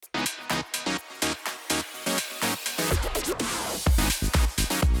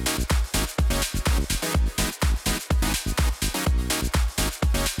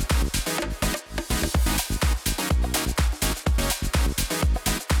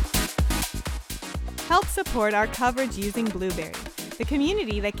Help support our coverage using Blueberry, the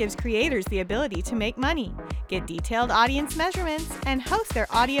community that gives creators the ability to make money, get detailed audience measurements, and host their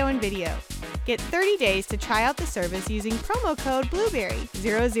audio and video. Get 30 days to try out the service using promo code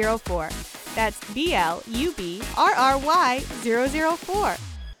Blueberry004. That's BLUBRRY004.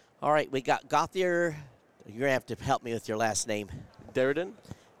 All right, we got Gauthier. You're going to have to help me with your last name. Derriden.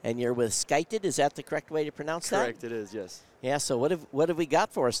 And you're with Skyted. Is that the correct way to pronounce that? Correct, it is, yes. Yeah, so what have we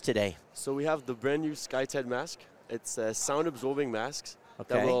got for us today? So we have the brand new Skyted mask. It's a sound-absorbing mask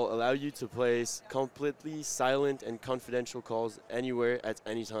Okay. that will allow you to place completely silent and confidential calls anywhere at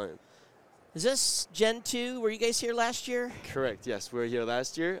any time. Is this Gen 2? Were you guys here last year? Correct, yes. We were here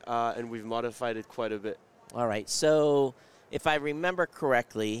last year, and we've modified it quite a bit. All right, so if I remember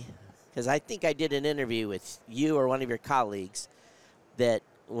correctly, because I think I did an interview with you or one of your colleagues, that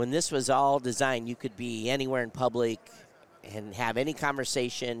when this was all designed, you could be anywhere in public and have any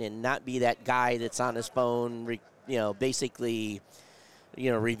conversation and not be that guy that's on his phone, basically,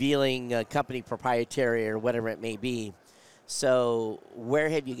 revealing company proprietary or whatever it may be. So where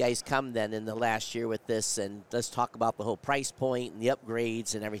have you guys come then in the last year with this? And let's talk about the whole price point and the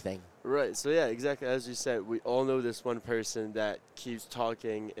upgrades and everything. Right, so yeah, exactly as you said, we all know this one person that keeps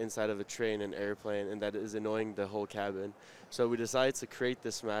talking inside of a train and airplane, and that is annoying the whole cabin. So we decided to create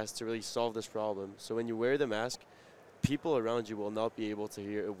this mask to really solve this problem. So when you wear the mask, people around you will not be able to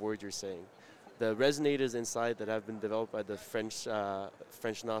hear a word you're saying. The resonators inside that have been developed by the French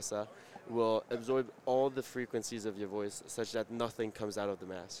NASA will absorb all the frequencies of your voice such that nothing comes out of the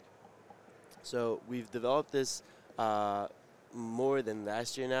mask. So we've developed this more than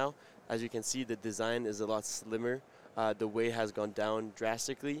last year now. As you can see, the design is a lot slimmer. The weight has gone down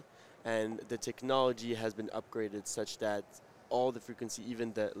drastically, and the technology has been upgraded such that all the frequency,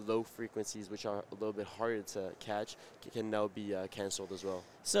 even the low frequencies, which are a little bit harder to catch, can now be canceled as well.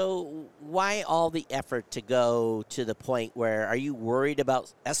 So why all the effort to go to the point where, are you worried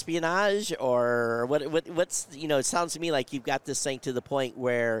about espionage, or what's, it sounds to me like you've got this thing to the point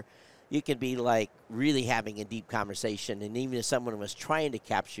where you can be like really having a deep conversation, and even if someone was trying to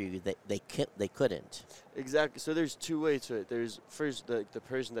capture you, they couldn't. Exactly. So there's two ways to it. There's first the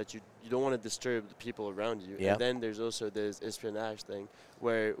person that you don't want to disturb the people around you, Yep. and then there's also this espionage thing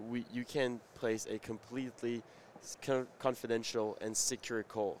where you can place a completely confidential and secure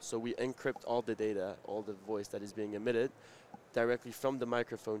call. So we encrypt all the data, all the voice that is being emitted directly from the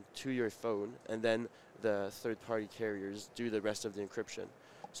microphone to your phone, and then the third-party carriers do the rest of the encryption.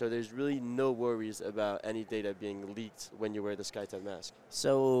 So there's really no worries about any data being leaked when you wear the Skyted mask.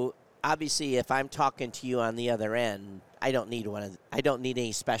 So obviously, if I'm talking to you on the other end, I don't need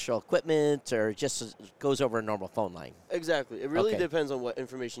any special equipment, or just goes over a normal phone line. Exactly. It really Okay. depends on what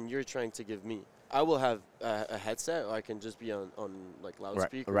information you're trying to give me. I will have a headset, or I can just be on like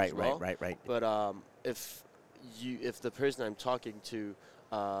loudspeaker as well. Right. But if the person I'm talking to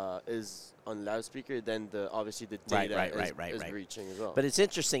is on loudspeaker, then obviously the data is reaching as well. But it's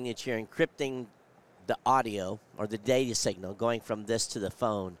interesting that you're encrypting the audio or the data signal going from this to the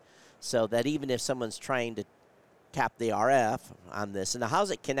phone, so that even if someone's trying to tap the RF on this, and how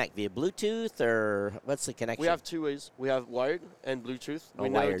does it connect, via Bluetooth, or what's the connection? We have two ways. We have wired and Bluetooth. We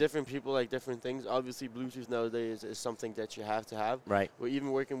know wired. different people like different things. Obviously, Bluetooth nowadays is something that you have to have. Right. We're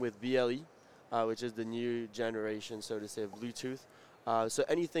even working with BLE, which is the new generation, so to say, of Bluetooth. So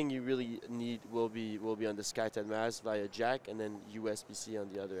anything you really need will be on the Skyted mask via jack, and then USB-C on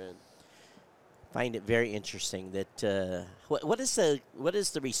the other end. Find it very interesting that what is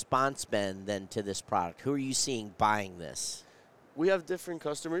the response been then to this product? Who are you seeing buying this? We have different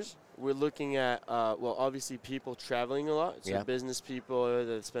customers. We're looking at, obviously people traveling a lot, so Yeah. business people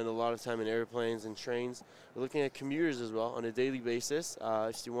that spend a lot of time in airplanes and trains. We're looking at commuters as well on a daily basis.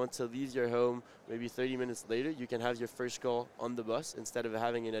 If you want to leave your home maybe 30 minutes later, you can have your first call on the bus instead of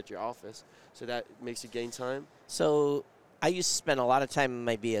having it at your office. So that makes you gain time. So I used to spend a lot of time in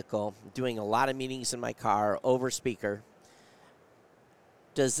my vehicle doing a lot of meetings in my car over speaker.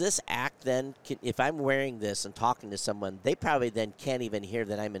 Does this act then, if I'm wearing this and talking to someone, they probably then can't even hear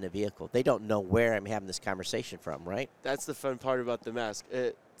that I'm in a vehicle. They don't know where I'm having this conversation from, right? That's the fun part about the mask.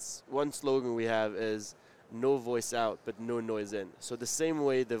 It's one slogan we have is no voice out, but no noise in. So the same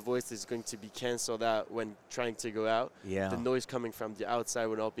way the voice is going to be canceled out when trying to go out, the noise coming from the outside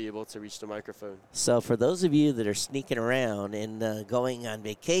will not be able to reach the microphone. So for those of you that are sneaking around and going on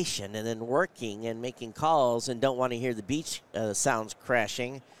vacation and then working and making calls and don't want to hear the beach sounds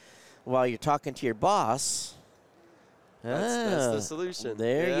crashing while you're talking to your boss, that's the solution.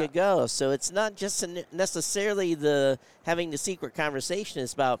 There you go. So it's not just necessarily having the secret conversation.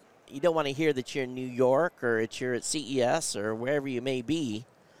 It's about, you don't want to hear that you're in New York or you're at CES or wherever you may be.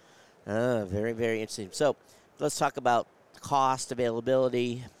 Very, very interesting. So let's talk about cost,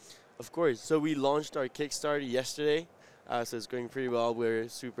 availability. Of course. So we launched our Kickstarter yesterday. So it's going pretty well. We're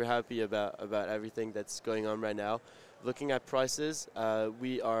super happy about everything that's going on right now. Looking at prices,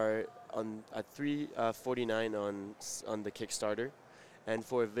 we are at $349 on the Kickstarter. And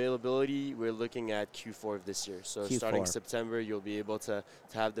for availability, we're looking at Q4 of this year. So starting September, you'll be able to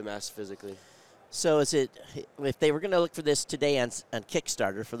have the mask physically. So is it, if they were going to look for this today on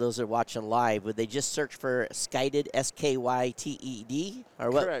Kickstarter, for those that are watching live, would they just search for Skyted, Skyted,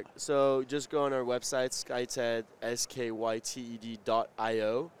 or what? Correct. So just go on our website, Skyted, Skyted.io.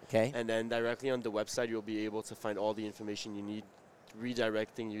 Okay. And then directly on the website, you'll be able to find all the information you need,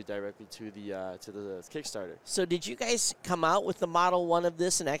 redirecting you directly to the Kickstarter. So did you guys come out with the Model 1 of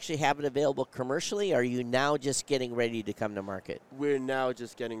this and actually have it available commercially, or are you now just getting ready to come to market? We're now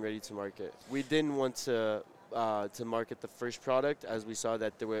just getting ready to market. We didn't want to market the first product, as we saw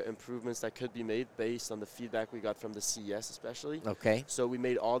that there were improvements that could be made based on the feedback we got from the CES especially. Okay. So we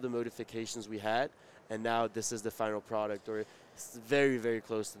made all the modifications we had, and now this is the final product, or it's very, very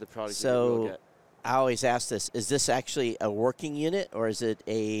close to the product that we will get. I always ask this, is this actually a working unit or is it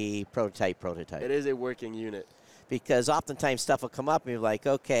a prototype? It is a working unit. Because oftentimes stuff will come up and you're like,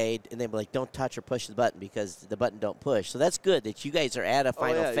 okay, and they'll be like, don't touch or push the button because the button don't push. So that's good that you guys are at a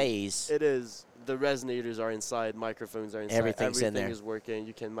final phase. It is. The resonators are inside, microphones are inside. Everything's in there. Everything is working.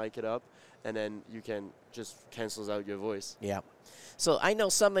 You can mic it up, and then you can just cancels out your voice. Yeah. So I know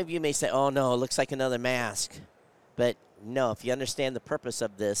some of you may say, oh, no, it looks like another mask. But no, if you understand the purpose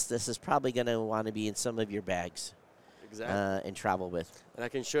of this is probably going to want to be in some of your bags. Exactly. And travel with. And I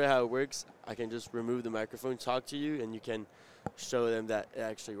can show you how it works. I can just remove the microphone, talk to you, and you can show them that it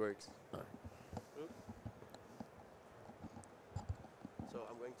actually works. So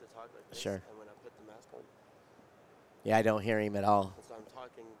I'm going to talk like this. Sure. And when I put the mask on. Yeah, I don't hear him at all. So I'm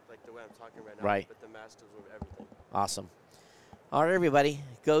talking like the way I'm talking right now. Right. But the mask does with everything. Awesome. All right, everybody,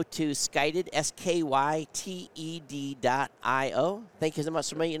 go to Skyted, Skyted.io. Thank you so much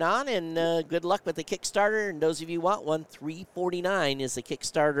for being on, and good luck with the Kickstarter. And those of you who want one, $349 is the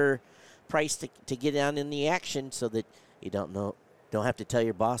Kickstarter price to get on in the action, so that you don't have to tell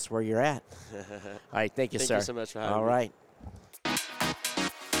your boss where you're at. All right, thank you, sir. Thank you so much for having me. All right.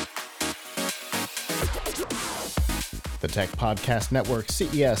 The Tech Podcast Network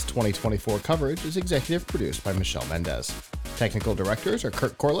CES 2024 coverage is executive produced by Michelle Mendez. Technical directors are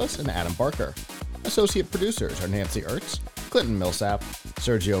Kurt Corliss and Adam Barker. Associate producers are Nancy Ertz, Clinton Millsap,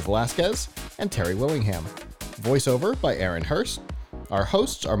 Sergio Velasquez, and Terry Willingham. Voiceover by Aaron Hurst. Our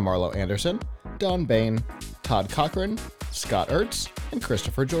hosts are Marlo Anderson, Don Bain, Todd Cochran, Scott Ertz, and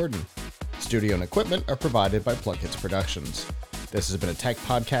Christopher Jordan. Studio and equipment are provided by Plug-Hits Productions. This has been a Tech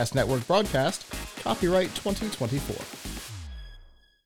Podcast Network broadcast, copyright 2024.